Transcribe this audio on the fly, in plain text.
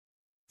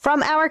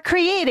From our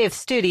creative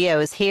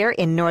studios here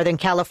in Northern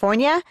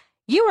California,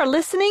 you are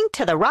listening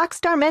to the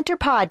Rockstar Mentor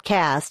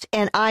Podcast,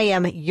 and I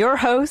am your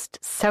host,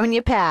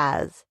 Sonia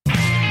Paz.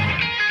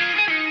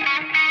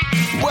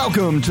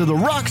 Welcome to the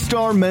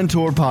Rockstar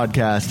Mentor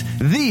Podcast,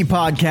 the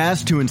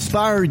podcast to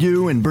inspire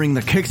you and bring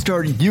the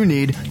kickstart you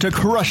need to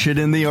crush it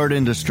in the art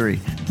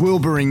industry. We'll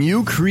bring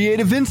you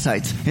creative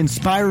insights,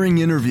 inspiring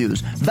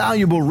interviews,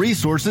 valuable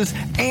resources,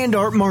 and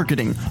art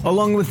marketing,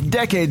 along with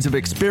decades of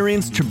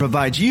experience to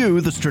provide you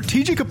the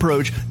strategic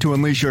approach to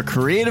unleash your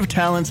creative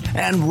talents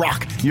and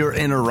rock your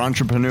inner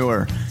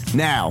entrepreneur.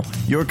 Now,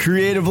 your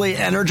creatively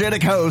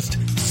energetic host,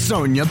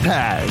 Sonia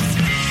Paz.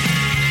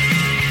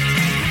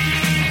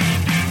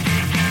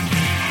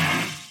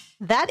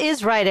 That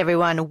is right,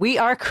 everyone. We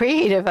are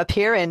creative up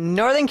here in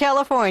Northern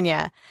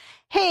California.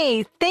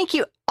 Hey, thank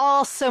you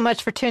all so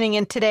much for tuning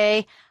in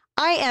today.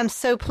 I am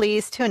so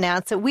pleased to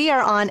announce that we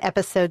are on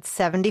episode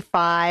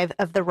 75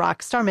 of the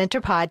Rockstar Mentor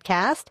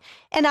Podcast,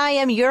 and I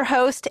am your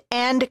host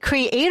and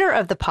creator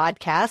of the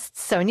podcast,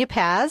 Sonia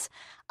Paz.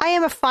 I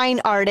am a fine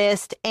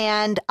artist,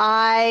 and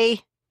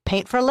I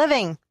paint for a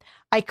living.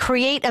 I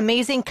create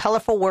amazing,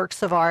 colorful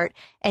works of art,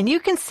 and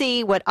you can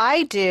see what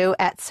I do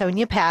at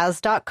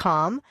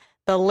soniapaz.com.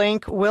 The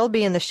link will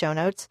be in the show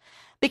notes,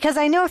 because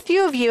I know a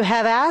few of you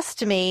have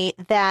asked me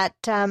that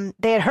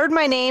they had heard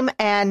my name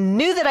and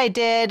knew that I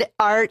did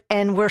art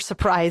and were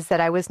surprised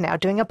that I was now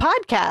doing a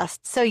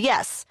podcast. So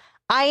yes,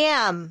 I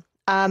am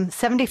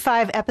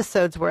 75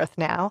 episodes worth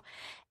now,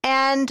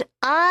 and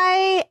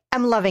I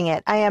am loving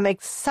it. I am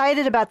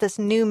excited about this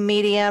new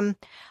medium.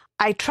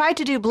 I tried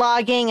to do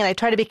blogging and I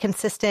try to be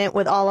consistent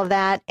with all of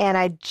that, and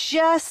I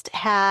just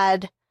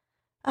had,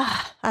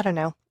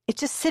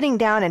 it's just sitting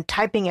down and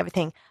typing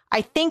everything.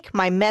 I think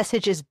my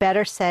message is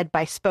better said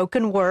by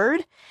spoken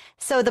word.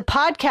 So the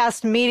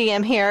podcast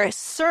medium here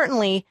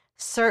certainly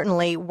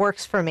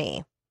works for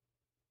me.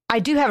 I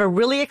do have a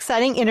really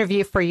exciting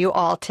interview for you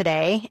all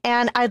today,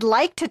 and I'd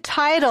like to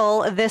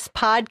title this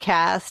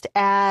podcast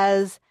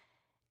as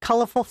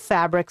Colorful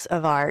Fabrics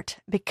of Art,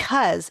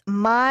 because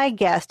my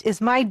guest is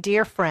my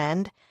dear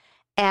friend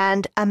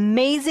and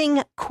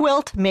amazing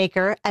quilt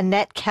maker,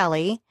 Annette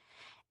Kelley,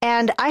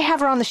 and I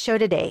have her on the show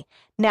today.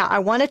 Now, I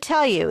want to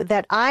tell you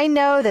that I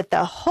know that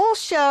the whole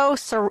show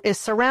is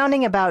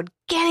surrounding about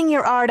getting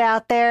your art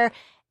out there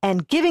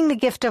and giving the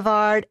gift of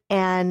art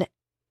and,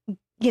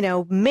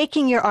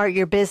 making your art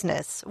your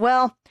business.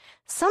 Well,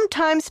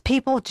 sometimes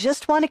people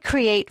just want to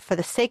create for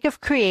the sake of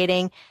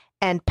creating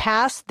and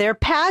pass their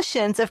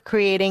passions of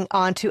creating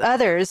on to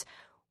others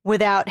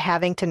without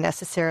having to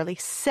necessarily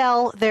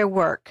sell their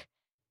work.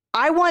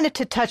 I wanted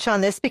to touch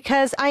on this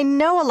because I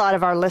know a lot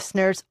of our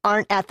listeners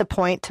aren't at the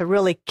point to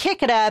really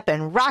kick it up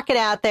and rock it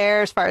out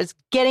there as far as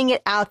getting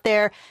it out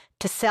there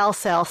to sell.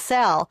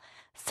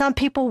 Some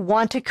people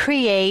want to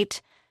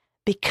create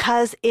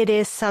because it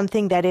is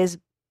something that is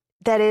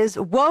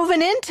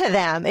woven into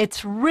them.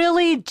 It's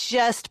really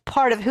just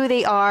part of who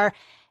they are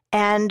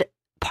and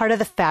part of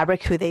the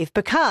fabric who they've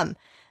become.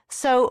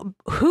 So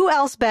who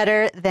else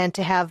better than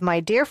to have my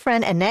dear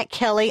friend Annette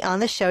Kelley on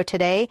the show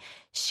today?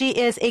 She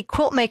is a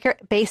quilt maker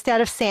based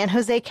out of San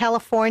Jose,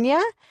 California.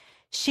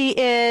 She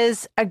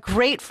is a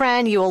great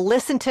friend. You will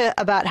listen to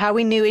about how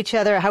we knew each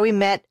other, how we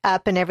met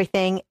up and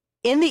everything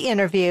in the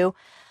interview.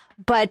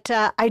 But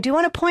I do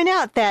want to point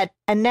out that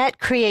Annette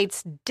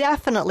creates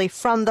definitely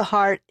from the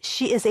heart.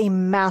 She is a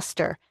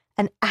master,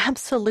 an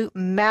absolute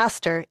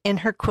master in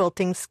her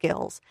quilting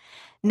skills.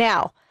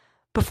 Now,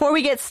 before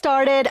we get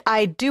started,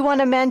 I do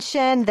want to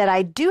mention that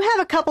I do have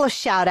a couple of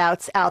shout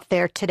outs out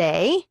there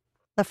today.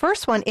 The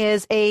first one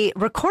is a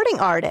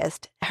recording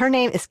artist. Her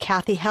name is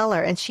Kathy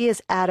Heller, and she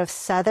is out of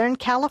Southern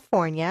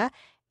California,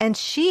 and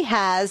she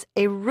has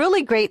a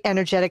really great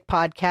energetic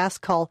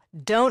podcast called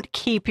Don't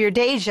Keep Your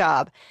Day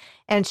Job.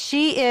 And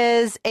she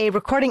is a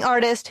recording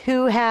artist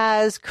who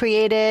has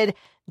created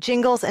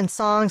jingles and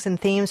songs and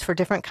themes for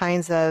different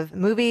kinds of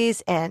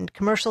movies and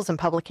commercials and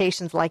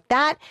publications like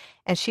that.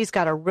 And she's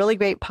got a really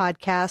great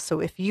podcast. So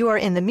if you are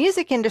in the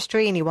music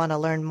industry and you want to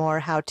learn more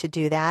how to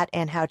do that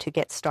and how to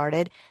get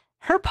started,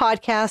 her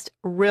podcast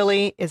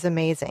really is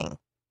amazing.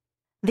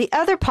 The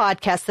other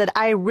podcast that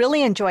I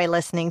really enjoy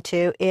listening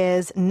to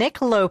is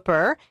Nick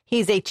Loper.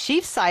 He's a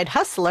chief side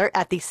hustler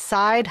at the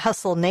Side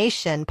Hustle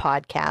Nation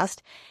podcast.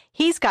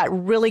 He's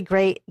got really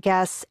great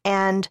guests,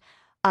 and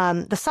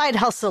the side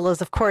hustle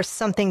is, of course,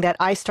 something that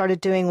I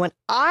started doing when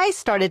I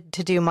started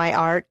to do my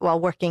art while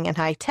working in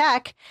high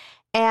tech.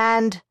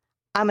 And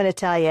I'm going to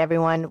tell you,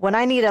 everyone, when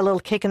I need a little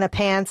kick in the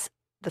pants,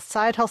 the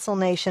Side Hustle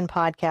Nation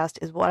podcast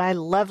is what I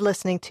love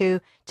listening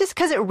to, just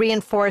because it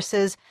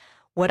reinforces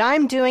what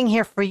I'm doing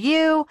here for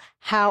you,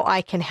 how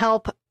I can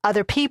help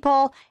other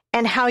people,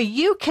 and how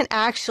you can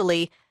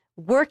actually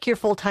work your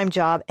full-time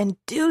job and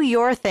do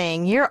your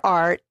thing, your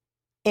art,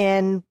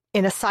 in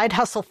a side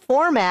hustle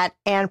format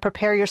and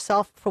prepare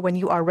yourself for when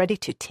you are ready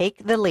to take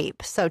the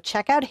leap. So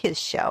check out his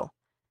show.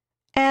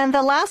 And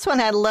the last one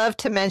I'd love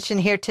to mention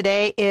here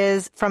today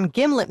is from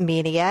Gimlet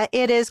Media.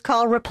 It is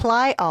called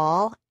Reply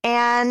All.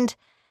 And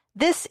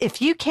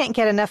If you can't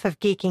get enough of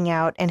geeking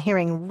out and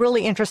hearing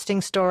really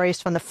interesting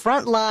stories from the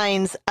front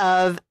lines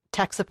of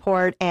tech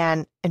support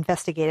and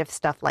investigative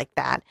stuff like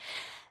that,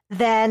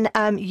 then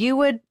you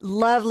would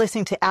love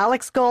listening to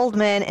Alex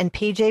Goldman and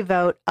PJ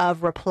Vogt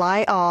of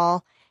Reply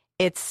All.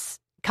 It's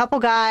a couple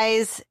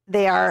guys.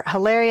 They are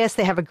hilarious.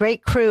 They have a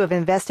great crew of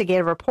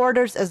investigative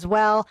reporters as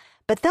well,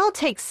 but they'll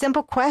take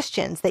simple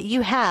questions that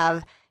you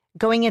have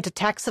going into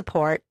tech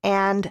support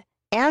and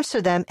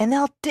answer them, and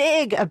they'll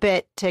dig a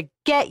bit to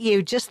get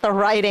you just the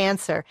right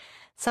answer.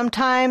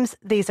 Sometimes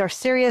these are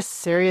serious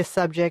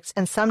subjects,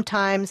 and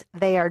sometimes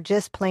they are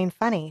just plain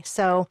funny.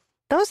 So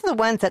those are the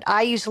ones that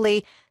I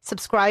usually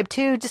subscribe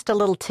to, just a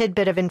little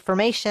tidbit of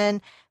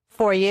information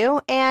for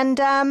you. And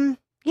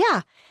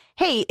yeah.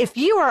 Hey, if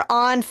you are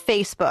on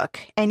Facebook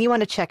and you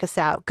want to check us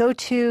out,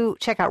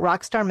 check out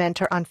Rockstar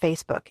Mentor on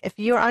Facebook. If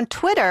you're on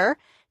Twitter,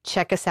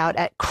 check us out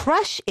at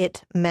Crush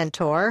It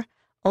Mentor,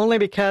 only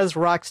because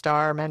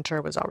Rockstar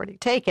Mentor was already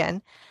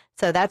taken.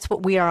 So that's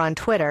what we are on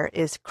Twitter,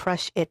 is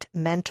Crush It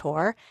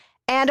Mentor.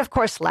 And of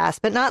course,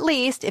 last but not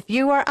least, if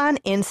you are on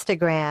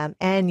Instagram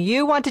and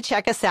you want to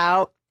check us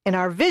out in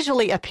our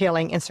visually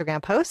appealing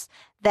Instagram posts,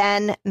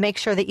 then make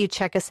sure that you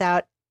check us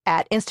out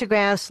at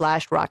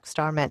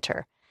Instagram/Rockstar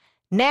Mentor.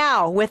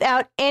 Now,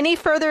 without any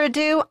further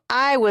ado,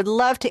 I would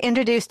love to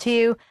introduce to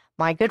you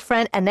my good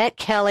friend Annette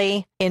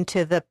Kelley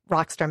into the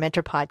Rockstar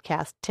Mentor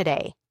podcast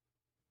today.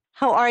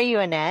 How are you,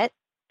 Annette?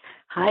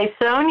 Hi,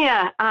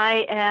 Sonia.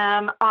 I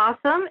am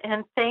awesome,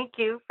 and thank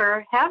you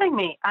for having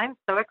me. I'm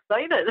so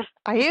excited.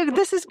 Are you?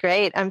 This is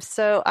great.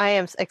 I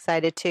am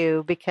excited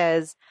too,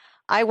 because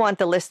I want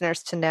the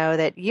listeners to know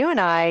that you and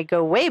I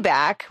go way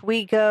back.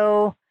 We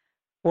go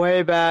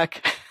way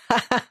back. We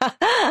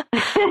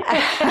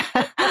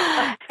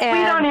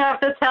don't have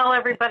to tell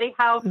everybody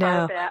how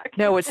far back.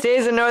 No, what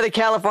stays in Northern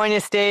California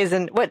stays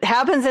in, what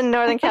happens in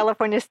Northern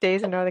California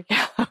stays in Northern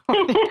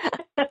California.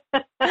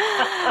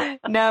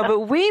 No,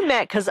 but we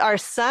met because our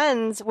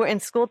sons were in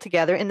school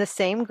together in the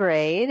same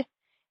grade.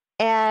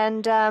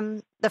 And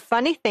the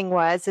funny thing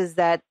is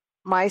that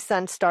my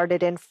son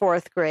started in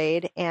 4th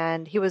grade,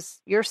 and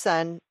your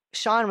son,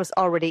 Sean, was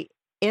already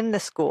in the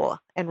school,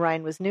 and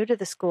Ryan was new to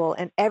the school,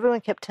 and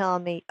everyone kept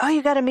telling me, "Oh,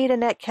 you got to meet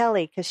Annette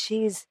Kelley, because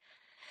she's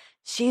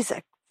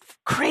a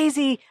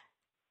crazy,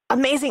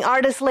 amazing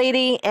artist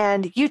lady,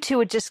 and you two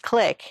would just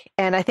click."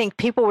 And I think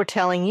people were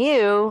telling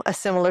you a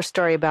similar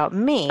story about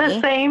me. The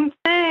same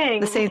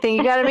thing.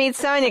 You got to meet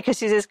Sonia because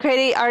she's this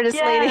crazy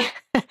artist lady.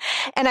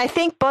 And I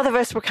think both of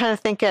us were kind of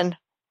thinking,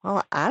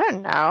 well, I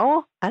don't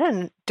know.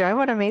 Do I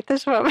want to meet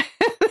this woman?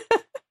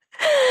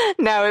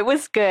 No, it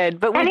was good,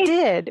 but we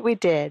did.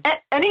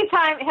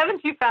 Anytime,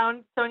 haven't you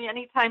found, Sonia,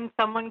 anytime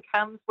someone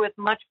comes with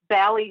much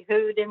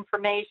ballyhooed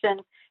information,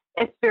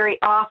 it's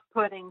very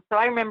off-putting. So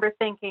I remember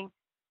thinking,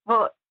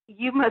 well,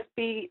 you must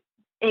be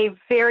a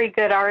very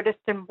good artist,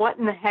 and what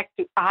in the heck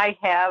do I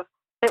have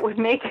that would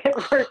make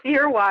it worth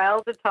your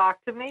while to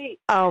talk to me?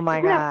 Oh, my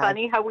God. Isn't that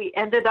funny how we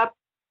ended up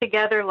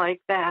together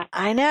like that?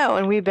 I know,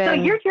 and we've been... So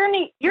your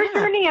journey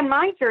and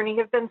my journey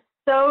have been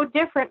so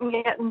different, and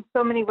yet in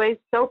so many ways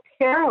so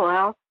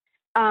parallel.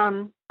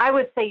 I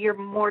would say you're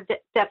more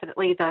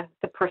definitely the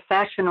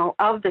professional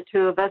of the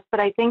two of us, but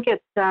I think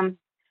it's the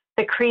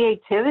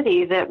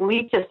creativity that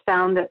we just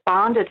found that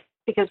bonded,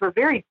 because we're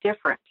very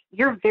different.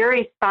 You're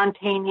very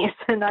spontaneous,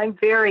 and I'm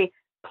very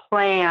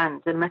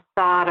planned and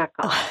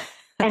methodical.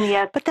 And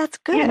yet, but that's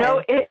good.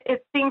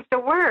 It seems to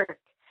work.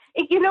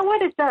 You know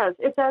what it does?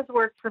 It does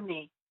work for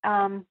me.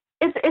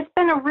 It's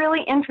been a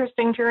really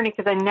interesting journey,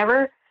 because I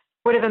never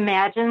would have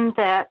imagined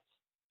that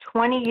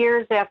 20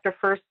 years after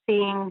first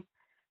seeing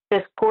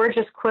this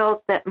gorgeous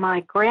quilt that my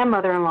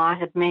grandmother-in-law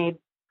had made,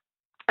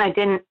 I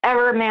didn't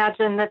ever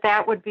imagine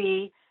that would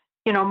be,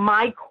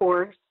 my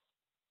course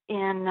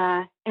in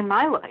my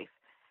life.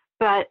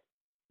 But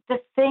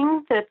the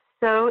thing that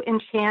so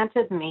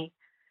enchanted me,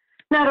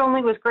 not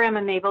only was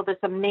Grandma Mabel this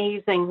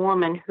amazing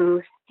woman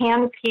who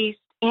hand-pieced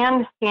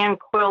and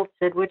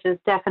hand-quilted, which is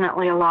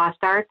definitely a lost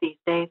art these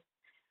days,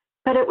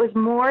 but it was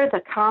more the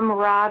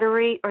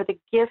camaraderie or the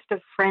gift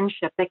of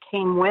friendship that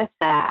came with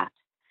that.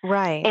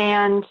 Right.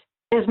 And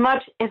as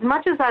much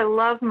as I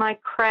love my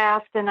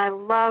craft and I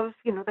love,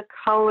 the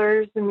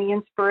colors and the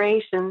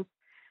inspirations,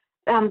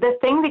 the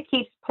thing that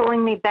keeps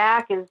pulling me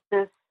back is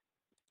this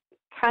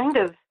kind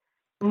of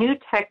new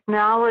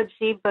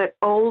technology, but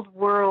old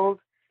world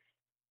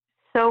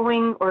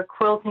sewing or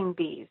quilting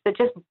bees that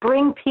just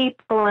bring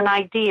people and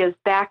ideas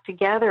back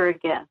together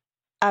again.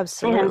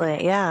 Absolutely,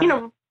 and,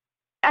 yeah.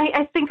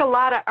 I think a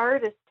lot of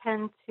artists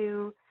tend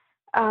to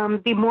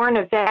be more in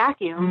a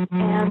vacuum,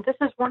 and this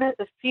is one of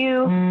the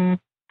few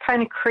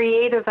kind of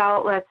creative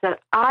outlets that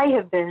I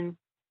have been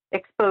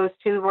exposed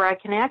to where I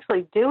can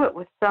actually do it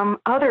with some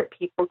other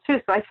people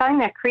too. So I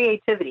find that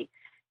creativity,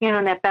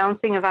 and that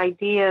bouncing of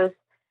ideas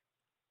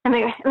and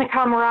the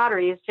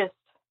camaraderie is just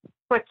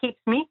what keeps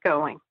me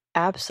going.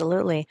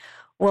 Absolutely.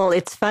 Well,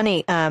 it's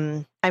funny.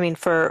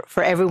 For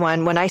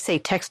everyone, when I say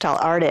textile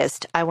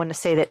artist, I want to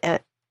say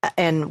that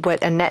and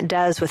what Annette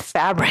does with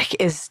fabric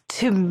is,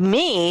 to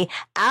me,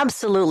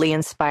 absolutely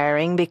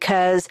inspiring,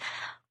 because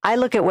I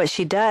look at what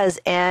she does,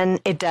 and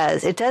it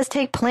does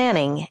take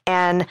planning.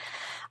 And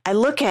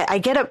I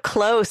get up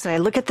close and I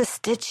look at the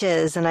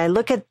stitches and I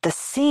look at the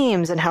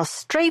seams and how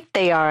straight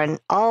they are and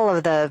all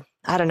of the,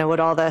 I don't know what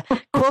all the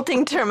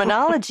quilting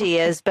terminology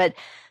is, but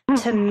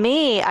to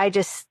me, I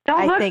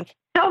think,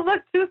 don't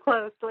look too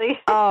closely.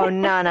 Oh,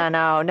 no.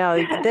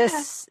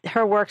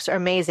 Her works are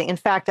amazing. In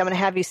fact, I'm going to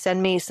have you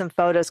send me some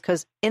photos,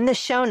 because in the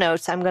show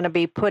notes, I'm going to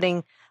be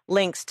putting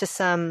links to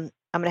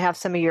I'm going to have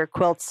some of your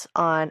quilts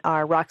on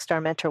our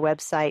Rockstar Mentor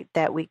website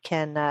that we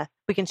can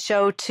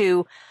show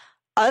to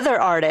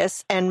other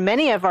artists. And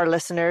many of our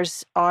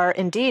listeners are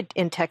indeed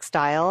in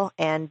textile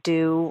and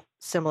do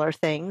similar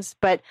things.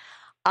 But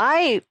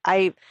I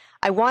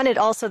wanted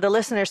also the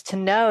listeners to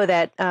know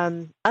that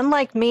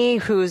unlike me,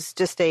 who's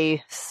just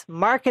a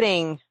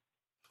marketing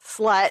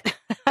slut,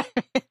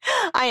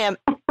 I am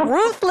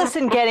ruthless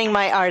in getting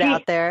my art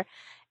out there.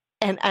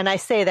 And I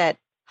say that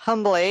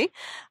humbly,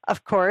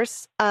 of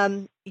course.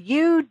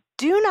 You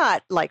do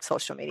not like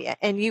social media,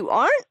 and you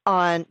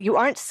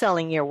aren't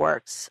selling your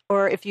works,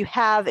 or if you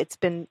have, it's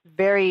been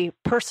very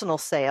personal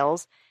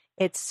sales.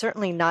 It's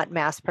certainly not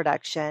mass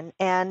production.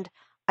 And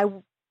I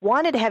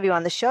wanted to have you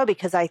on the show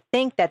because I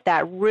think that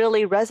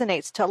really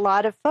resonates to a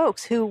lot of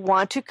folks who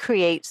want to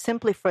create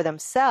simply for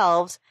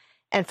themselves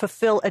and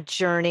fulfill a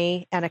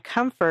journey and a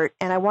comfort.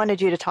 And I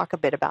wanted you to talk a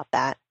bit about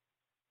that.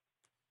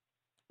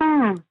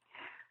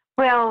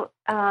 Well,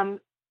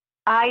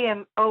 I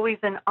am always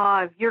in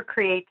awe of your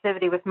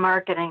creativity with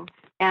marketing,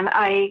 and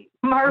I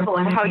marvel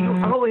at how you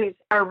always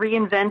are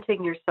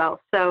reinventing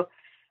yourself. So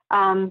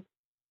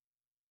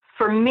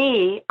for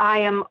me, I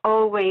am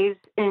always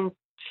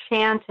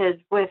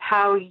enchanted with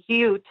how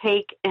you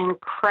take and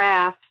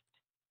craft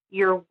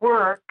your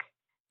work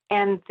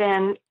and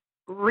then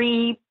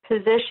reposition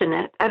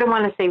it. I don't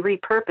want to say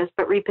repurpose,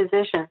 but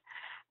reposition.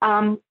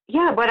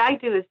 What I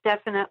do is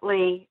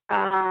definitely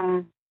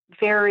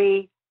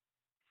very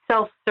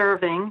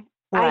self-serving.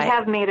 Right. I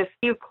have made a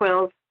few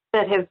quilts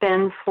that have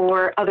been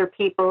for other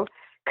people,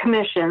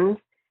 commissions,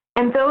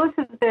 and those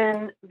have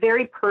been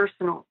very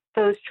personal,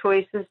 those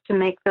choices to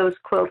make those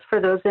quilts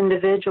for those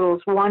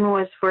individuals. One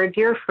was for a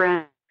dear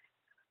friend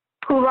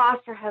who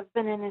lost her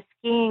husband in a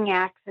skiing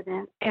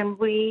accident, and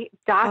we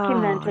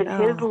documented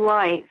his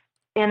life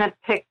in a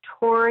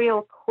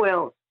pictorial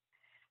quilt.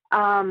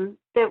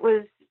 It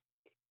was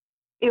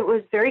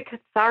very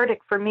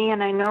cathartic for me,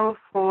 and I know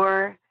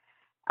for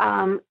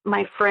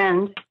my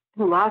friend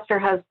who lost her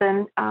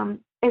husband,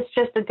 it's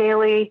just a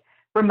daily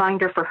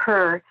reminder for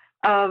her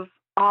of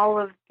all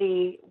of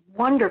the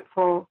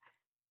wonderful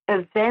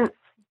events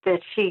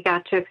that she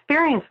got to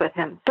experience with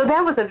him. So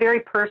that was a very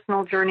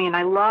personal journey, and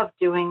I love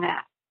doing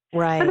that.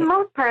 Right. For the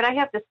most part, I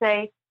have to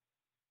say,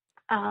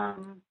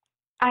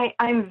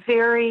 I'm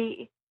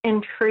very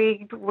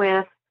intrigued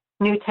with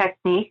new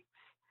techniques.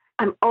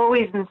 I'm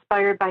always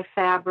inspired by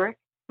fabric.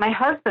 My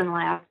husband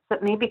laughs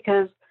at me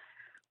because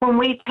when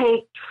we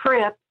take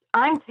trips,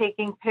 I'm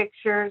taking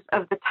pictures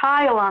of the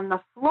tile on the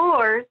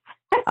floors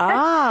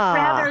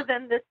rather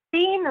than the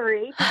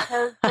scenery,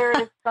 because there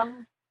is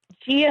some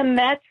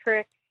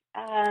geometric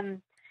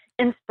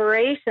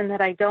inspiration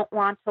that I don't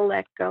want to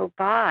let go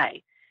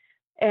by.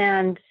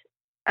 And,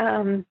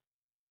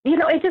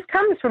 it just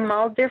comes from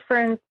all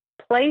different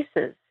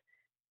places.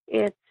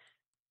 It's,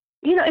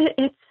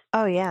 it's.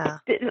 Oh, yeah.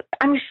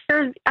 I'm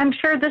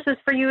sure this is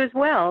for you as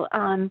well.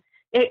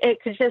 It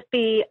could just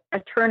be a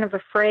turn of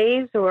a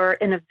phrase or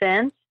an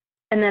event,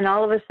 and then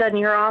all of a sudden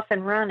you're off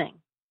and running.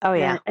 Oh,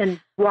 yeah. And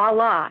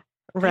voila.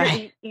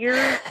 Right. Your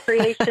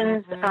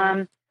creations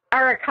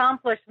are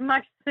accomplished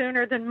much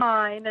sooner than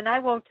mine, and I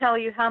won't tell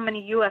you how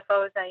many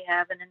UFOs I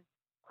have in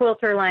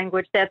quilter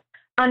language. That's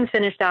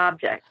unfinished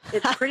objects.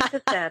 It's pretty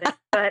pathetic,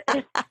 but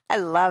I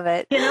love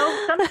it.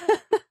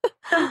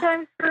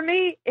 Sometimes for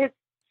me, it's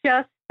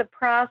just the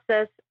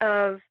process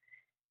of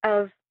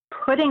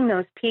putting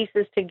those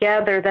pieces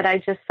together that I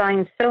just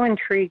find so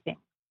intriguing.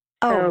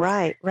 Oh,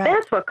 right.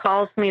 That's what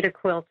calls me to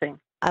quilting.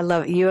 I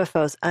love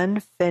UFOs,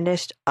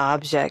 unfinished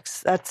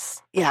objects.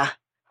 That's, yeah.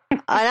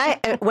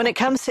 And when it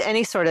comes to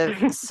any sort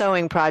of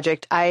sewing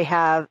project, I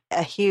have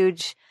a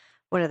huge,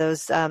 one of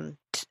those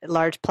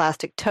large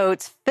plastic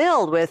totes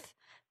filled with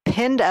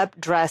pinned up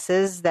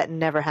dresses that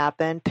never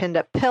happened, pinned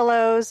up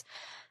pillows,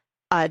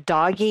 a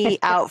doggy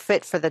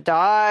outfit for the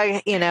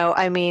dog,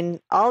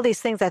 all these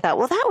things. I thought,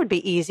 well, that would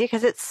be easy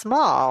because it's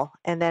small.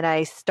 And then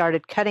I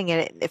started cutting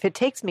it. If it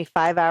takes me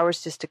 5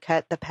 hours just to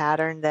cut the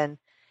pattern, then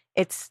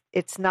it's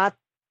not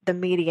the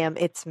medium,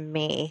 it's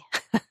me.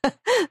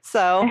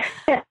 So,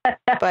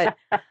 but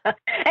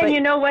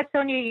you know what,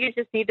 Sonia, you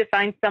just need to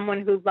find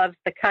someone who loves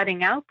the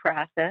cutting out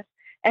process,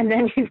 and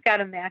then you've got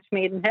a match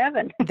made in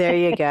heaven. There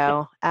you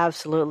go.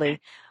 Absolutely.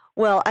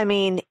 Well,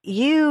 when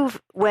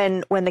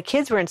the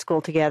kids were in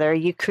school together,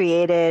 you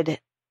created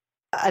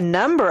a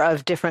number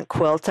of different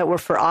quilts that were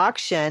for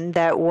auction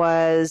that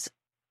was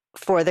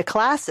for the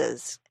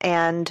classes.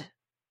 And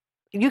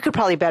you could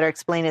probably better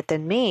explain it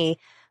than me,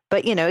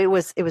 but it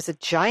was a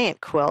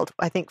giant quilt,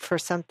 I think for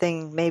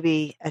something,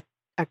 maybe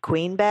a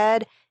queen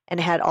bed, and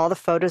it had all the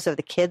photos of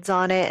the kids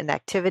on it and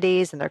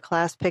activities and their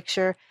class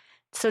picture.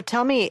 So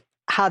tell me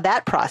how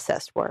that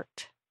process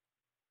worked.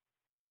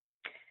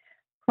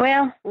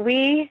 Well,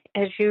 we,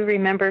 as you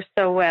remember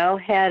so well,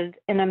 had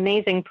an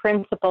amazing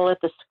principal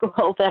at the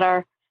school that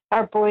our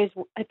boys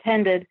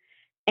attended,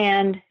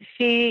 and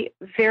she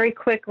very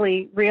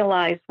quickly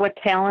realized what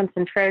talents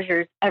and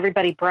treasures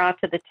everybody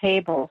brought to the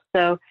table.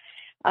 So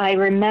I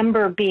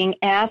remember being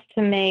asked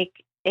to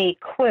make a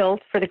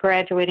quilt for the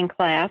graduating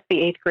class, the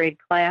 8th grade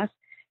class,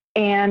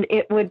 and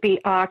it would be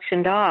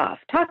auctioned off.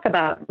 Talk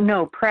about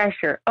no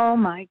pressure. Oh,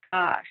 my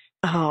gosh.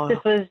 Oh.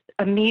 This was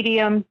a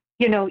medium,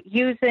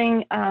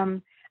 using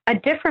a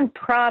different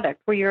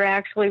product where you're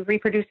actually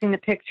reproducing the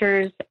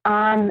pictures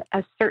on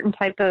a certain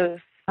type of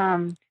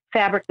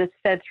fabric that's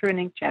fed through an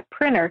inkjet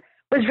printer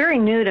was very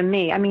new to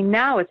me. I mean,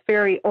 now it's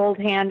very old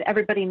hand.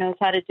 Everybody knows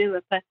how to do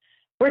it, but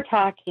we're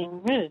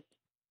talking,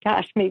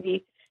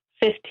 maybe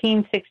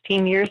 15,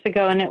 16 years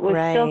ago, and it was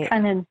still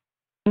kind of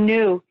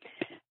new.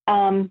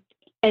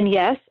 And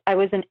yes, I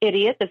was an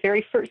idiot. The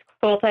very first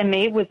quilt I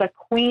made was a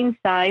queen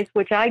size,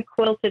 which I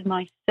quilted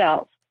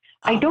myself.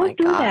 I don't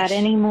do that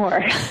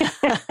anymore.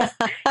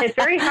 It's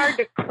very hard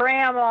to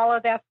cram all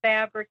of that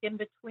fabric in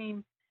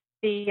between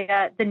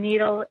the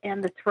needle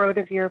and the throat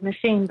of your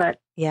machine. But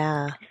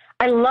yeah,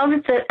 I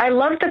loved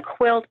the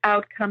quilt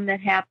outcome that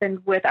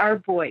happened with our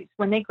boys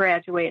when they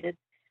graduated.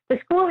 The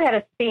school had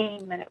a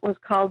theme, and it was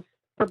called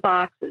For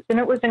Boxes, and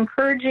it was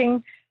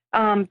encouraging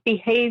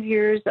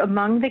behaviors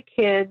among the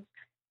kids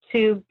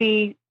to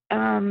be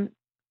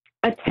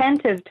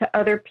attentive to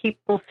other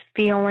people's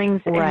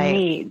feelings and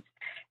needs.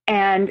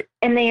 And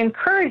they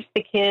encouraged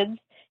the kids,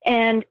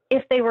 and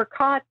if they were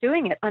caught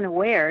doing it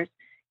unawares,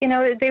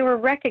 they were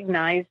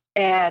recognized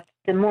at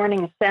the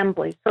morning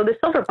assembly. So the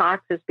silver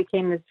boxes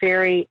became this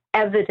very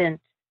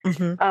evident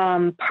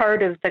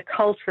part of the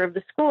culture of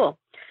the school.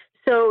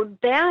 So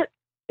that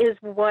is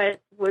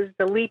what was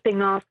the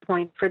leaping off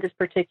point for this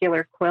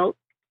particular quilt.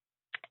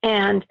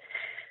 And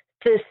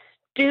the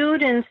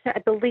students, I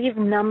believe,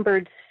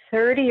 numbered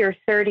 30 or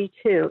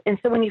 32. And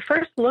so when you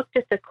first looked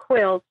at the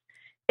quilt,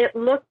 it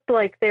looked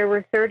like there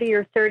were 30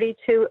 or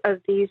 32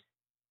 of these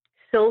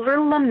silver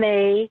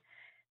lame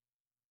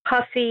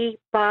puffy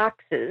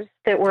boxes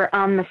that were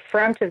on the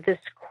front of this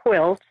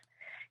quilt,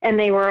 and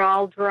they were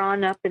all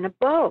drawn up in a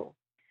bow.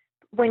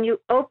 When you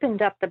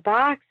opened up the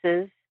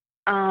boxes,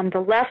 on the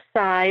left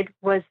side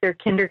was their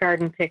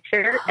kindergarten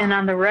picture, and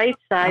on the right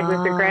side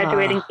was their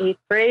graduating 8th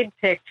grade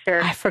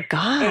picture. I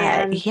forgot.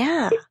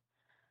 And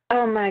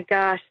oh, my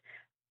gosh.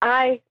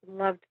 I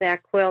loved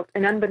that quilt,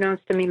 and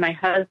unbeknownst to me, my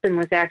husband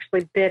was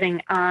actually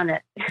bidding on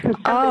it. Said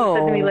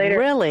to me later,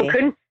 really?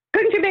 Well,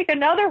 couldn't you make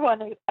another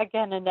one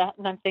again, Annette?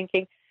 And I'm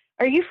thinking,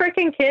 are you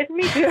freaking kidding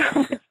me? Do you know how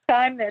much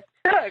time that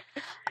took?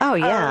 Oh,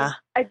 yeah.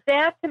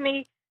 That, to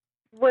me,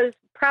 was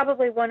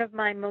probably one of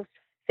my most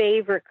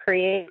favorite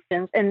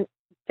creations, and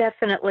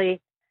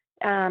definitely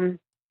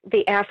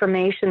the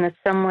affirmation that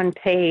someone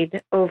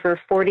paid over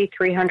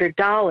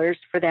 $4,300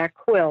 for that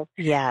quilt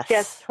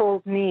just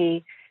told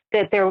me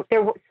that there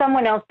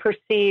someone else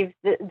perceived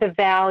the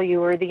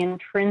value or the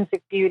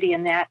intrinsic beauty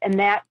in that, and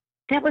that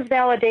was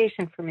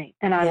validation for me,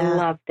 and I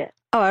loved it.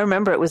 Oh, I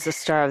remember it was the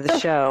star of the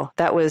show.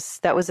 That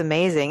was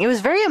amazing. It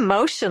was very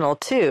emotional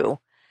too,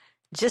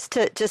 just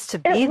to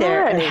be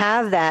there and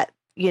have that,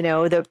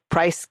 the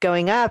price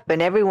going up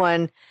and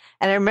everyone.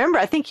 And I remember,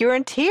 I think you were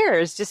in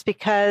tears just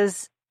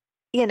because,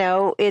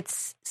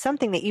 it's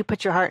something that you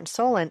put your heart and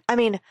soul in. I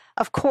mean,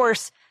 of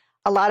course,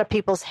 a lot of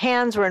people's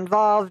hands were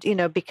involved,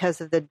 because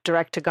of the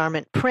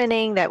direct-to-garment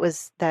printing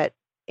that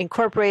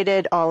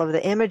incorporated all of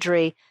the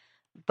imagery.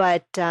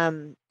 But,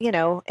 and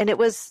it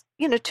was,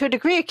 to a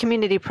degree a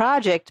community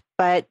project,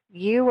 but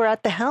you were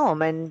at the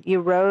helm and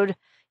you rode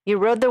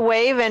the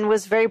wave and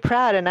was very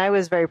proud. And I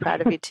was very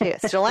proud of you too.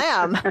 Still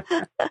am.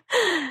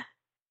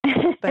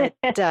 But,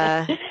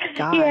 gosh.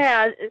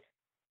 Yeah.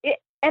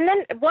 And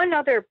then one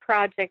other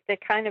project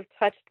that kind of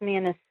touched me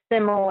in a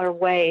similar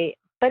way,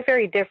 but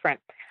very different.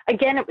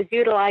 Again, it was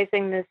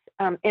utilizing this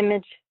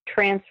image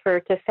transfer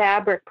to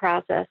fabric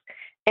process.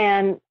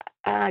 And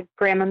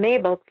Grandma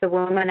Mabel, the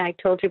woman I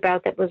told you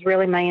about that was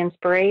really my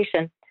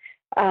inspiration,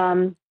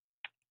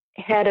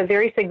 had a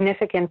very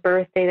significant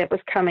birthday that was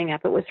coming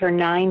up. It was her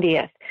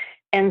 90th.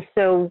 And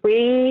so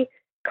we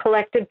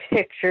collected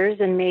pictures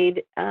and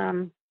made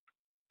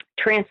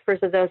transfers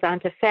of those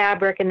onto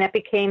fabric, and that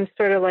became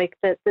sort of like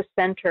the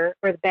center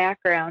or the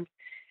background.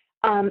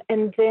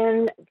 And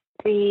then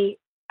the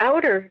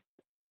outer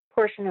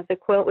portion of the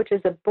quilt, which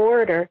is a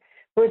border,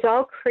 was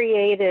all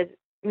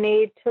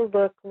made to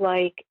look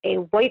like a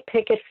white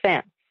picket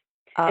fence.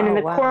 And in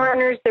the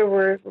corners, there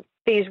were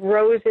these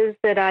roses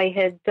that I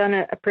had done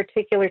a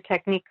particular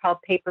technique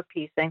called paper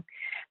piecing.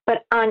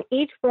 But on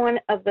each one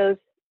of those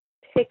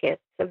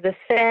pickets of the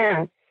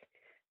fence,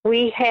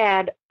 we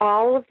had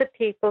all of the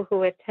people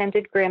who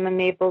attended Grandma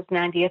Mabel's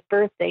 90th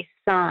birthday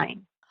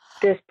sign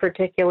this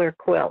particular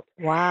quilt.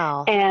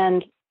 Wow.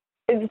 And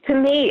to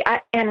me,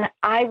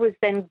 I was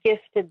then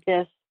gifted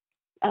this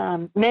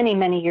many,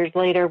 many years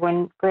later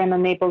when Grandma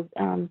Mabel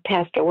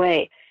passed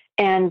away.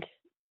 And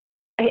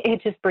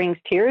it just brings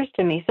tears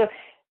to me. So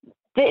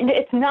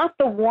it's not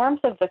the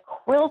warmth of the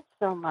quilt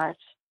so much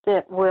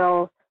that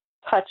will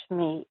touch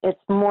me. It's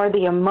more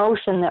the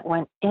emotion that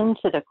went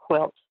into the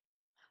quilt.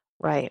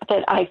 Right.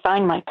 That I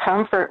find my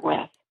comfort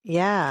with.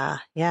 Yeah.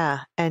 Yeah.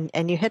 And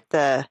you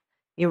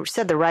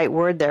said the right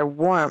word there,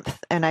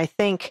 warmth. And I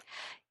think,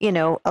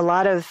 a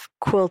lot of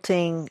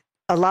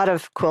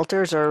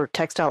quilters or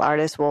textile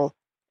artists will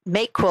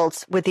make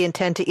quilts with the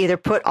intent to either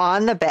put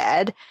on the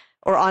bed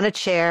or on a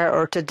chair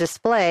or to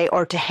display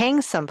or to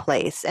hang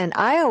someplace. And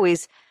I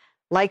always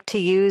like to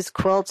use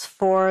quilts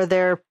for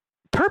their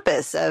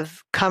purpose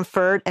of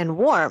comfort and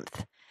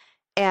warmth.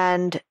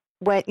 And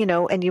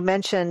and you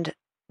mentioned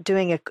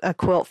doing a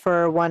quilt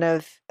for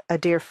a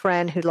dear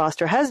friend who lost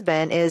her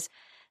husband is,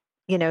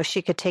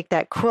 she could take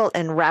that quilt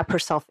and wrap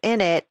herself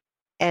in it.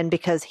 And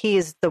because he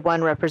is the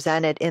one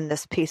represented in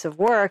this piece of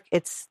work,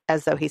 it's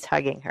as though he's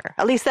hugging her.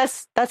 At least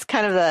that's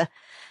kind of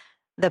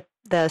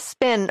the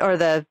spin or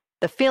the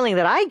feeling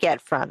that I get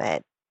from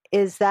it.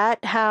 Is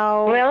that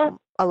how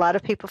a lot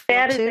of people feel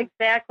that too? That is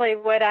exactly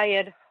what I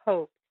had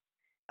hoped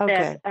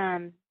that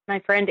my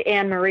friend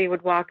Anne Marie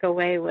would walk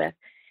away with.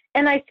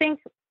 And I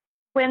think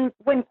when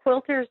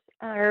quilters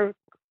are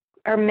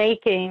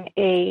making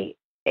a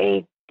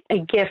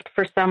gift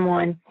for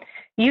someone,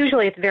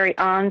 usually it's very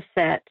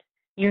onset.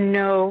 You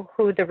know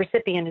who the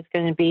recipient is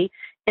going to be.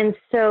 And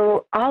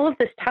so all of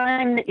this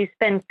time that you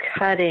spend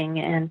cutting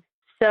and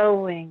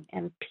sewing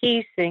and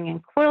piecing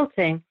and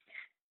quilting,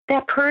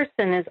 that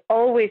person is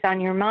always on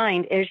your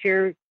mind as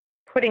you're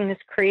putting this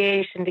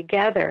creation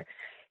together.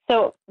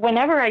 So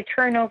whenever I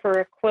turn over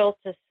a quilt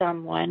to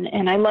someone,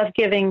 and I love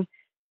giving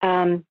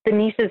the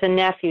nieces and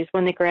nephews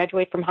when they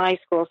graduate from high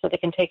school so they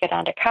can take it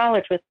on to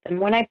college with them,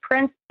 when I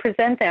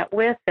present that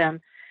with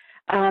them,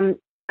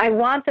 I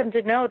want them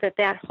to know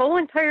that whole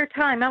entire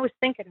time I was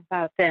thinking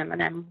about them,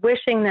 and I'm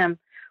wishing them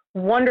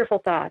wonderful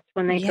thoughts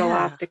when they go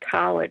off to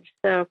college.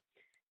 So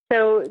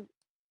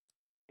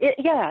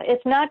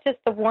it's not just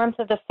the warmth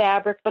of the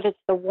fabric, but it's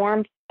the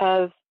warmth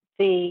of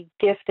the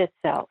gift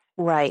itself.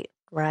 Right.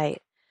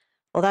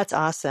 Well, that's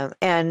awesome.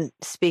 And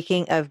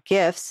speaking of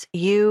gifts,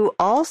 you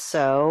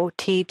also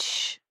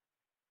teach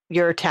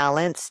your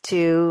talents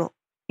to,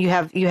 you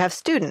have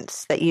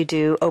students that you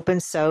do open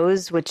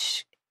sews,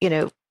 which,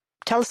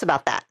 tell us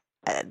about that.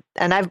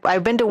 And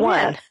I've been to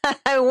one. Yes.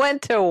 I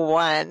went to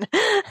one.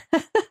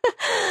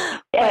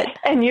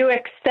 And you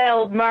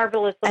excelled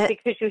marvelously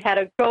because you had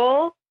a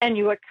goal and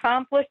you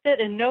accomplished it,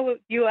 and no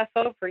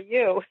UFO for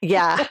you.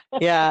 Yeah.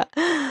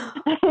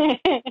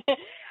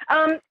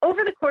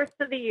 Over the course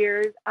of the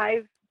years,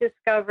 I've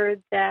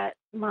discovered that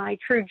my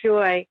true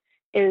joy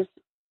is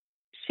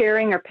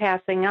sharing or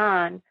passing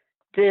on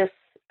this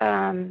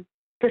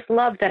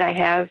love that I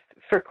have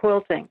for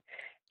quilting.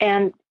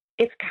 And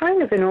it's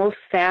kind of an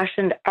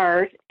old-fashioned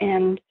art,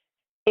 and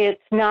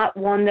it's not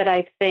one that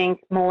I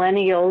think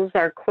millennials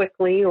are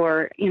quickly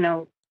or,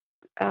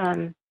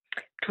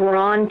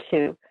 drawn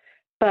to.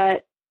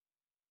 But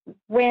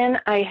when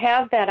I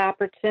have that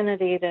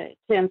opportunity to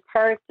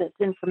impart this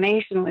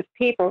information with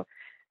people,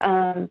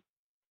 I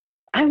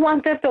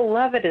want them to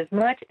love it as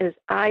much as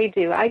I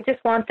do. I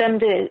just want them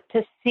to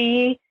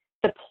see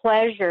the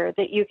pleasure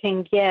that you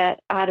can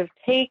get out of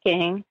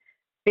taking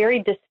very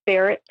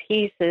disparate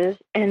pieces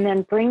and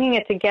then bringing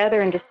it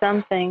together into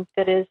something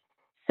that is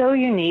so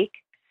unique,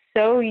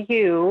 so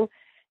you,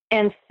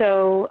 and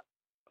so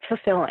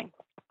fulfilling.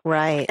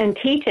 Right. And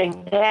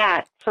teaching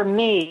that, for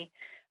me,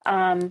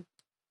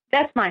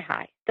 that's my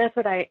high. That's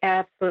what I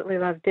absolutely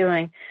love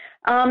doing.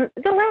 The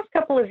last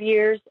couple of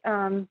years,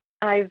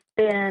 I've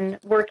been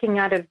working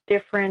out of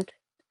different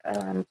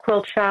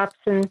quilt shops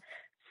and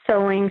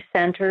sewing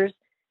centers,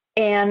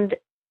 and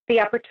the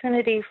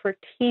opportunity for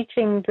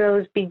teaching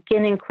those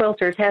beginning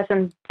quilters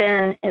hasn't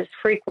been as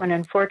frequent,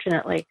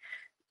 unfortunately.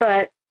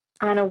 But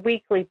on a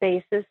weekly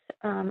basis,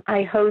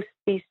 I host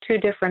these 2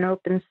 different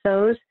open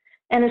sews,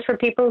 and it's for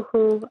people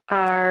who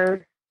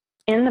are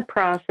in the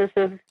process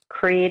of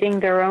creating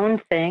their own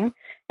thing,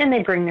 and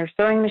they bring their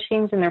sewing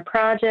machines and their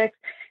projects,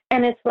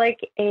 and it's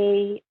like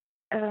a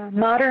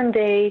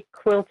modern-day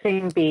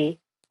quilting bee,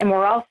 and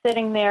we're all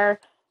sitting there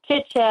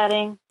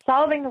chit-chatting,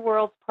 solving the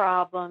world's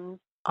problems.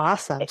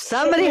 Awesome.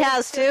 Somebody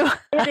has to.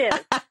 It is.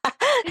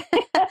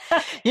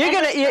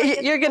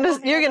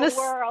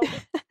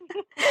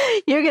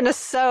 You're gonna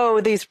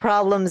sew these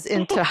problems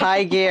into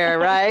high gear,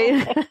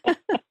 right?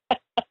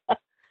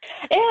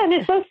 And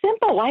it's so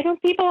simple. Why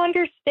don't people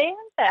understand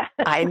that?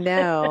 I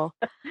know.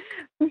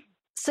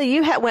 So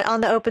you went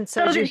on the open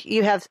sews.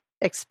 You have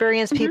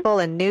experienced people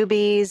and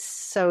newbies.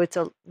 So it's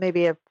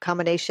maybe a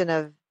combination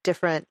of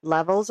different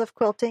levels of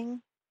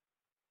quilting.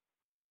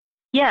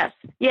 Yes.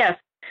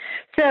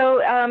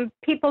 So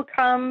people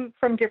come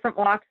from different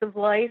walks of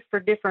life for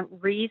different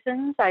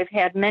reasons. I've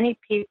had many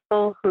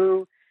people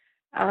who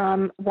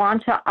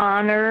want to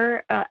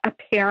honor a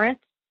parent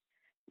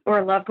or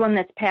a loved one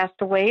that's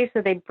passed away.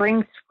 So they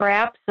bring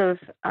scraps of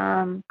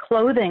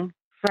clothing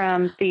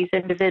from these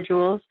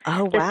individuals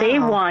that they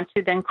want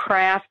to then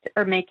craft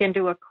or make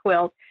into a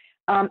quilt.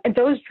 And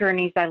those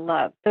journeys I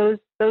love. Those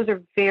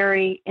are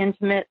very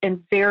intimate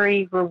and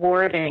very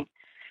rewarding.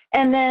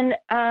 And then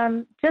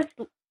just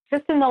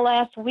in the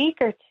last week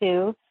or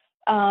two,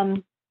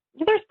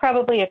 there's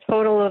probably a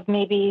total of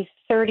maybe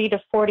 30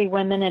 to 40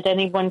 women at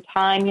any one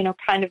time,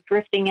 kind of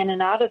drifting in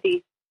and out of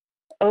these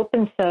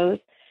open sews.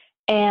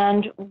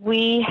 And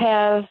we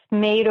have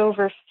made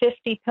over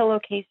 50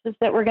 pillowcases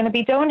that we're going to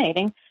be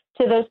donating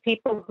to those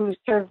people who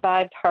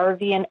survived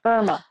Harvey and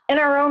Irma. In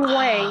our own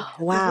way,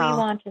 we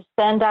want to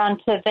send on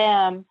to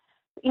them,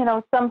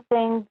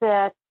 something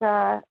that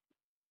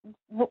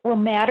will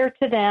matter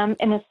to them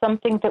and is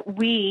something that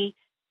we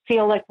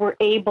feel like we're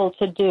able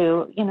to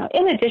do,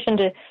 in addition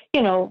to,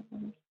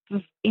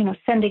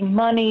 sending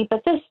money.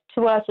 But this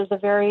to us is a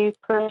very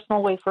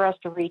personal way for us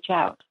to reach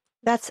out.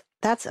 That's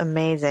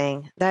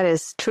amazing. That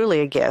is truly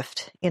a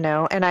gift, and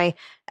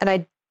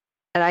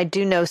I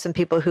do know some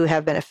people who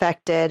have been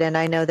affected, and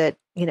I know that,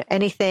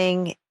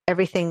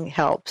 everything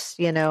helps,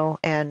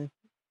 and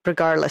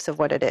regardless of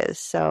what it is.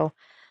 So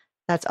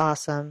that's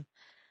awesome.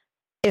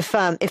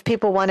 If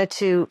people wanted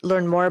to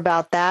learn more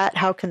about that,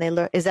 how can they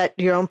learn? Is that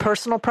your own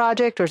personal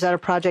project, or is that a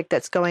project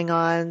that's going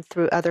on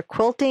through other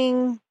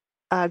quilting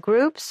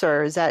groups,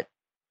 or is that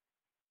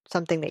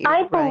something that you're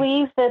I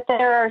believe that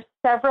there are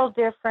several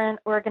different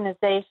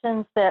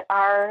organizations that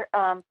are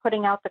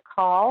putting out the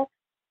call.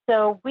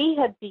 So we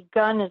had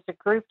begun as a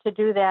group to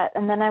do that,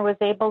 and then I was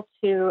able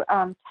to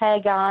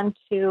tag on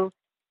to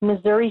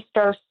Missouri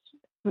Star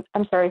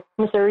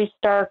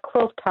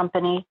Quilt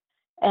Company,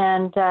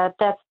 and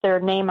that's their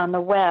name on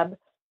the web.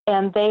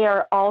 And they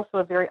are also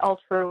a very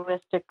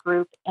altruistic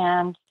group,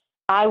 and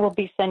I will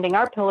be sending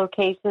our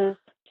pillowcases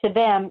to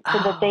them so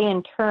that they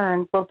in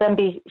turn will then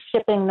be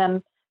shipping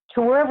them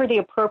to wherever the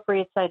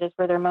appropriate site is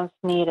where they're most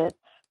needed.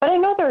 But I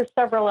know there are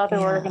several other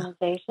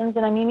organizations,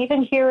 and I mean,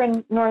 even here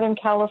in Northern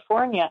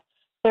California,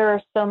 there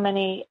are so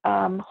many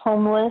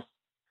homeless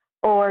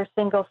or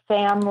single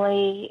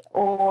family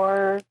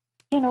or,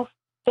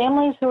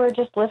 families who are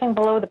just living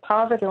below the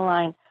poverty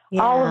line.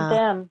 Yeah. All of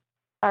them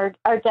are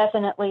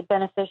definitely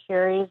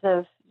beneficiaries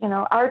of,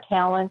 our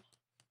talents,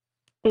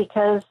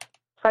 because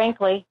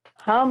frankly,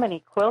 how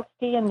many quilts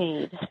do you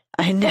need?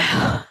 I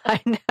know.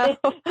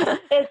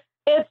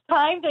 It's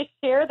time to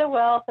share the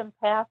wealth and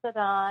pass it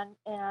on,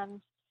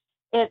 and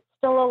it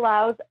still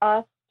allows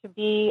us to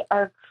be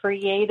our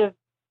creative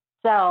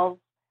selves,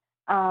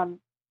 and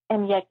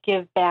yet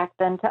give back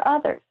then to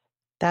others.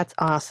 That's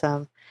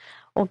awesome.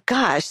 Well,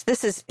 gosh,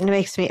 it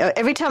makes me,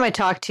 every time I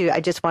talk to you, I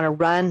just want to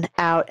run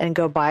out and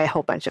go buy a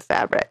whole bunch of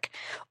fabric.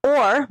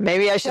 Or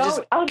maybe I should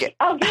I'll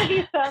give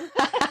you some.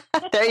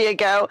 There you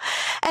go.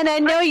 And I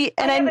know you,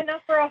 and I have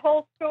enough for a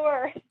whole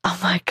store. Oh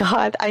my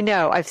God. I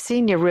know. I've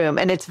seen your room,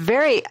 and it's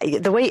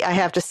the way I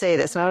have to say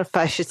this, I don't know if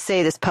I should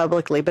say this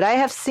publicly, but I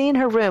have seen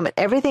her room, and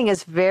everything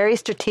is very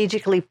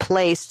strategically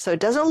placed. So it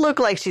doesn't look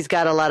like she's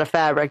got a lot of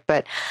fabric,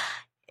 but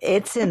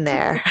it's in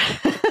there.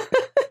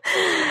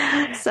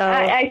 So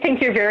I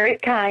think you're very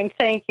kind.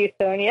 Thank you,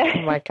 Sonia.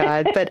 Oh my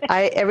God. But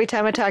every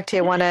time I talk to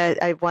you,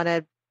 I want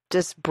to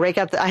just break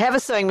up. I have a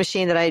sewing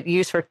machine that I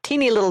use for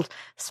teeny little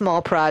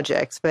small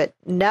projects, but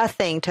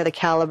nothing to the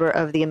caliber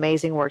of the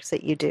amazing works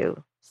that you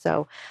do.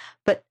 So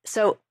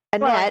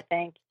Annette,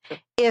 thank you.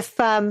 If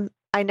I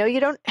know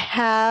you don't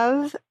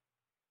have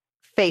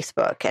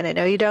Facebook, and I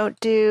know you don't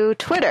do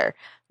Twitter,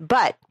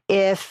 but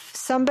if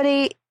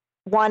somebody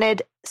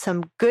wanted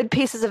some good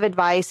pieces of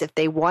advice, if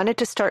they wanted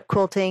to start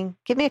quilting,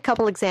 give me a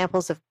couple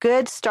examples of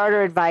good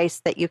starter advice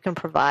that you can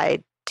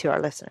provide to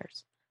our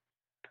listeners.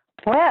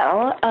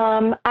 Well,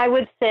 I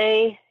would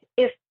say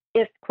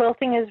if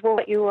quilting is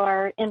what you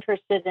are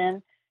interested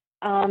in,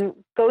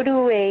 go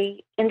to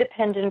a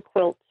independent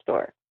quilt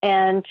store,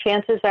 and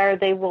chances are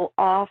they will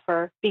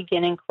offer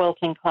beginning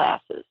quilting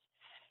classes.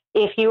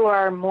 If you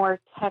are more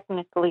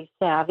technically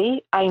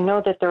savvy, I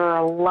know that there are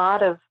a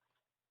lot of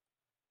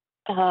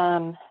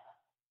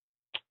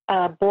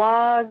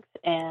blogs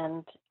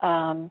and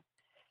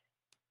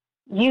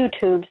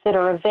YouTubes that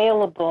are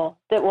available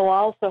that will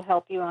also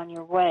help you on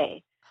your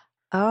way.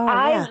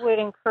 I would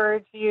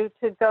encourage you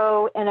to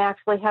go and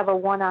actually have a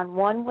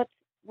one-on-one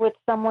with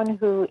someone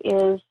who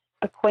is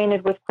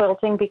acquainted with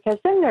quilting, because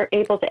then they're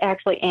able to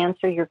actually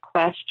answer your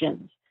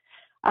questions.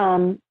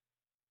 And,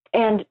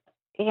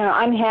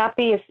 I'm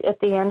happy if at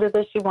the end of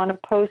this you want to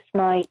post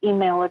my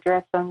email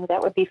address on,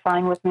 that would be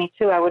fine with me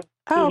too. I would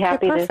be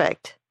happy to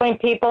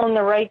point people in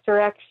the right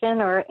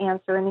direction or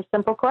answer any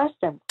simple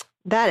questions.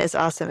 That is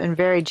awesome and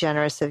very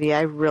generous of you.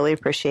 I really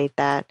appreciate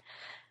that.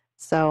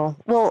 So,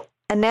 well,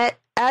 Annette,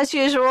 as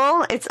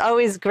usual, it's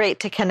always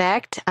great to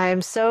connect.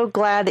 I'm so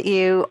glad that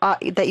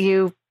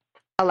you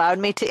allowed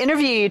me to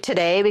interview you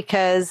today,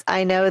 because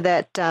I know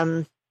that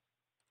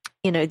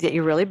that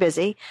you're really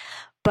busy.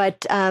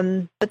 But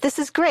this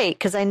is great,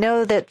 because I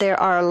know that there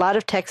are a lot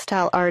of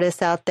textile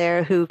artists out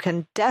there who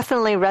can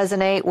definitely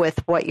resonate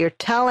with what you're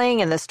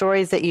telling and the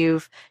stories that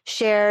you've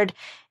shared.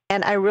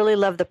 And I really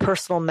love the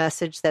personal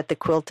message that the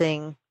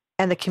quilting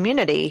and the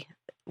community,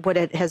 what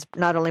it has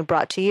not only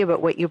brought to you,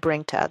 but what you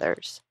bring to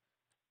others.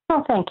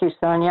 Well, thank you,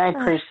 Sonia. I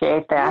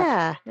appreciate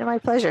that. Yeah, my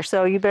pleasure.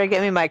 So you better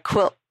get me my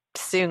quilt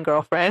soon,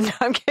 girlfriend.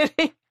 I'm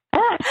kidding.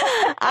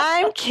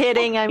 I'm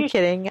kidding.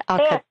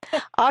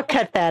 I'll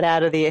cut that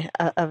out of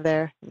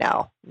there.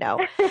 No.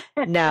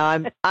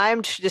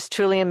 I'm just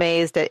truly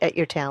amazed at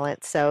your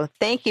talent. So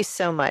thank you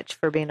so much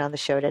for being on the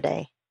show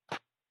today.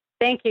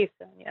 Thank you,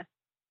 Sonia.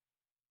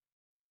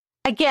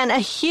 Again, a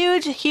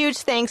huge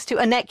thanks to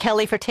Annette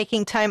Kelley for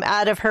taking time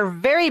out of her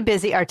very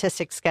busy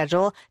artistic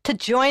schedule to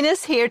join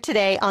us here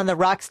today on the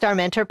Rockstar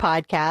Mentor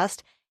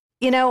podcast.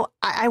 You know,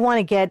 I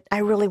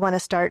really want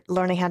to start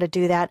learning how to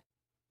do that.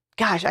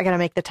 Gosh, I got to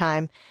make the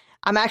time.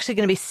 I'm actually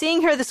going to be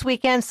seeing her this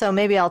weekend, so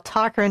maybe I'll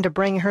talk her into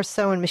bringing her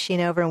sewing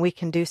machine over and we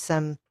can do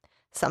something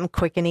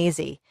quick and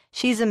easy.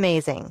 She's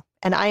amazing,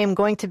 and I am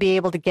going to be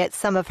able to get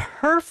some of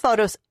her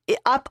photos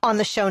up on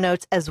the show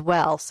notes as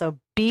well, so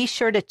be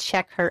sure to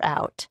check her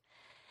out.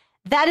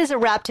 That is a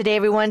wrap today,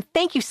 everyone.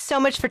 Thank you so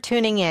much for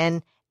tuning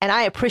in, and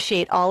I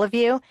appreciate all of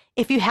you.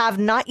 If you have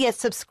not yet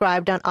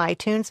subscribed on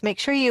iTunes, make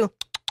sure you,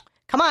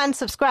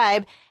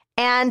 subscribe.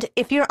 And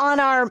if you're on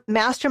our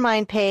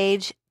mastermind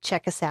page,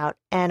 check us out.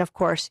 And of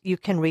course, you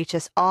can reach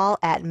us all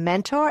at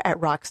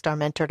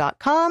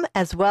mentor@rockstarmentor.com,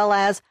 as well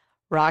as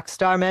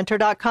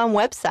rockstarmentor.com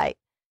website.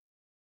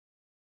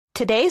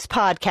 Today's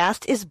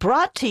podcast is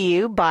brought to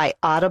you by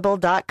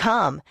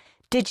audible.com.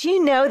 Did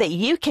you know that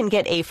you can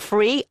get a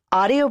free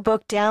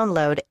audiobook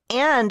download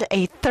and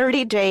a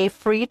 30-day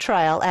free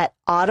trial at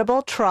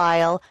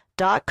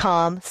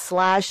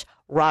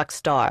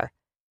audibletrial.com/rockstar?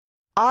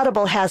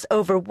 Audible has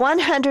over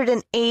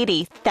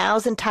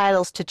 180,000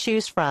 titles to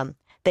choose from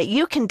that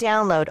you can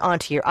download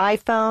onto your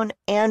iPhone,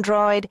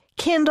 Android,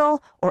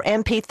 Kindle, or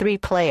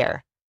MP3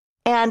 player.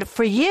 And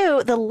for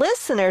you, the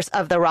listeners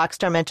of the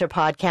Rockstar Mentor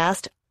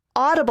podcast,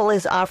 Audible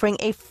is offering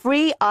a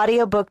free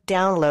audiobook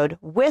download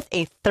with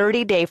a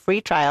 30-day free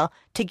trial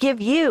to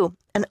give you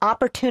an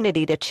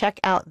opportunity to check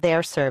out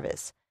their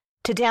service.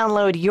 To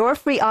download your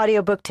free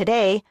audiobook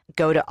today,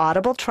 go to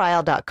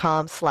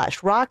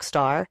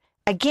audibletrial.com/rockstar.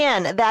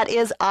 Again, that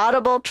is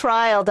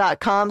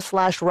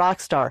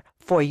audibletrial.com/rockstar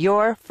for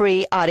your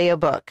free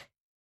audiobook.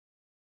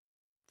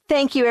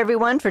 Thank you,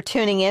 everyone, for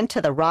tuning in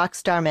to the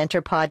Rockstar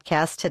Mentor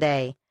podcast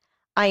today.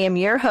 I am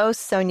your host,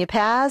 Sonia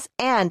Paz,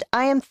 and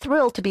I am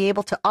thrilled to be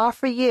able to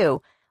offer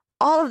you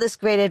all of this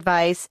great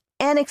advice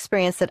and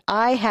experience that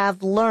I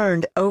have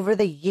learned over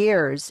the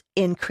years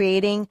in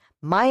creating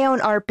my own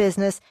art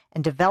business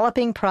and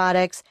developing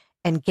products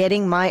and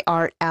getting my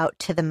art out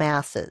to the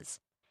masses.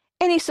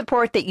 Any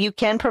support that you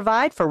can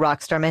provide for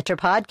Rockstar Mentor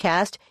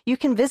Podcast, you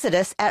can visit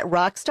us at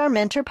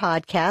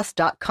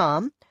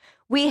rockstarmentorpodcast.com.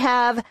 We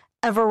have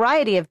a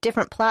variety of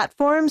different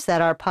platforms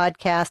that our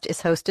podcast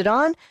is hosted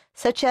on,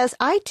 such as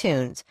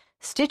iTunes,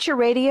 Stitcher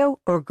Radio,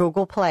 or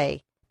Google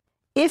Play.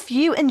 If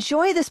you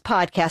enjoy this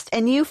podcast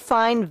and you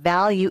find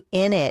value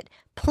in it,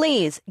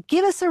 please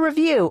give us a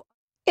review.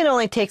 It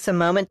only takes a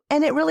moment,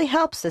 and it really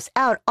helps us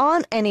out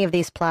on any of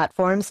these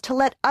platforms to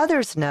let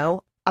others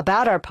know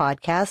about our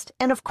podcast.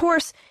 And of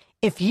course,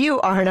 if you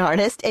are an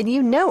artist and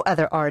you know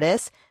other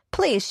artists,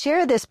 please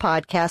share this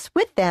podcast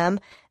with them.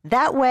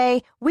 That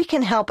way we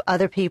can help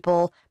other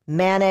people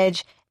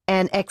manage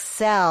and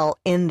excel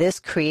in this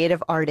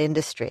creative art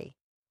industry.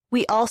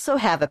 We also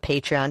have a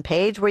Patreon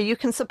page where you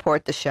can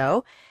support the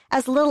show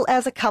as little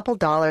as a couple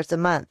dollars a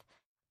month.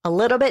 A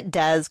little bit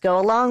does go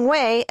a long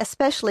way,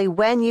 especially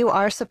when you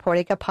are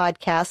supporting a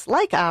podcast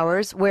like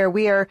ours, where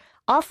we are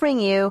offering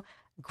you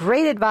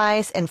great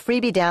advice and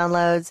freebie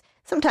downloads.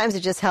 Sometimes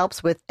it just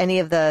helps with any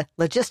of the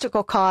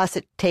logistical costs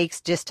it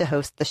takes just to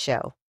host the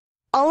show.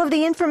 All of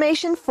the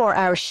information for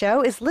our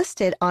show is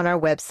listed on our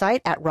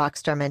website at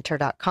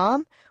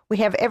rockstarmentor.com. We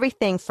have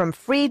everything from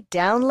free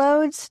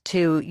downloads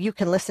to you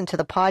can listen to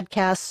the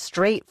podcast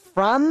straight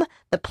from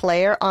the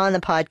player on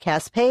the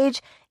podcast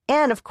page.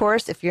 And of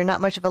course, if you're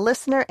not much of a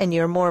listener and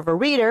you're more of a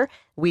reader,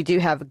 we do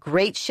have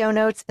great show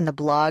notes in the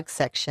blog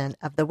section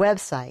of the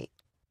website.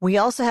 We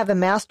also have a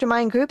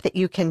mastermind group that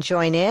you can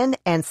join in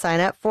and sign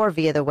up for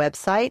via the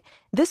website.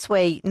 This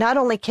way, not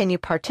only can you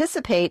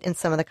participate in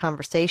some of the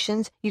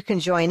conversations, you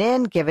can join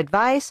in, give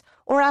advice,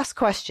 or ask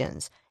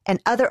questions, and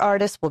other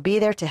artists will be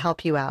there to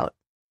help you out.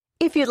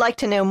 If you'd like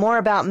to know more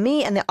about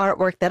me and the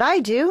artwork that I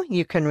do,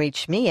 you can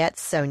reach me at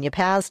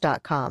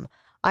soniapaz.com.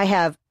 I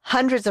have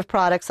hundreds of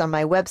products on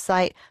my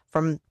website,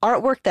 from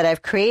artwork that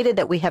I've created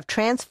that we have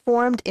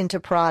transformed into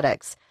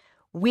products.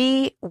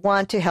 We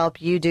want to help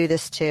you do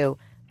this too.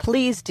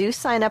 Please do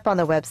sign up on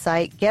the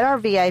website, get our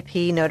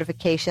VIP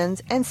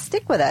notifications, and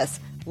stick with us.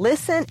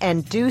 Listen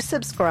and do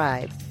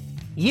subscribe.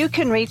 You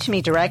can reach me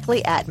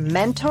directly at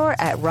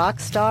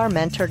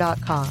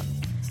mentor@rockstarmentor.com.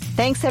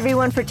 Thanks,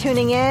 everyone, for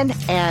tuning in,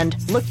 and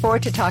look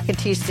forward to talking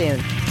to you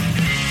soon.